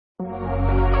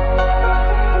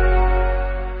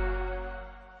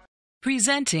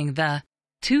Presenting the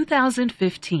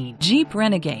 2015 Jeep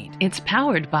Renegade. It's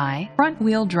powered by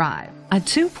front-wheel drive, a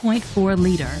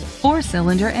 2.4-liter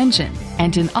four-cylinder engine,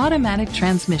 and an automatic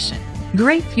transmission.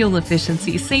 Great fuel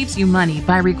efficiency saves you money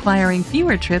by requiring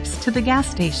fewer trips to the gas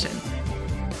station.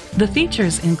 The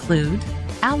features include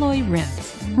alloy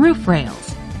rims, roof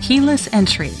rails, keyless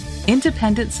entry,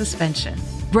 independent suspension,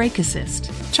 brake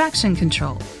assist, traction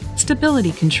control,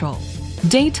 stability control,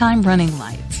 daytime running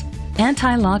lights,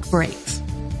 anti-lock brakes.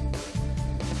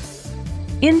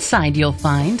 Inside you'll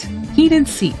find heated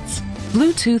seats,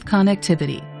 Bluetooth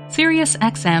connectivity, Sirius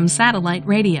XM satellite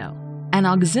radio, an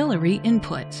auxiliary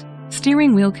input,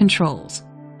 steering wheel controls,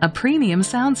 a premium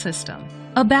sound system,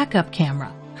 a backup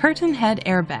camera, curtain head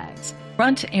airbags,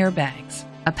 front airbags,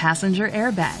 a passenger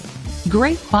airbag.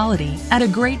 Great quality at a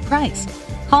great price.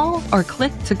 Call or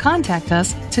click to contact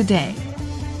us today.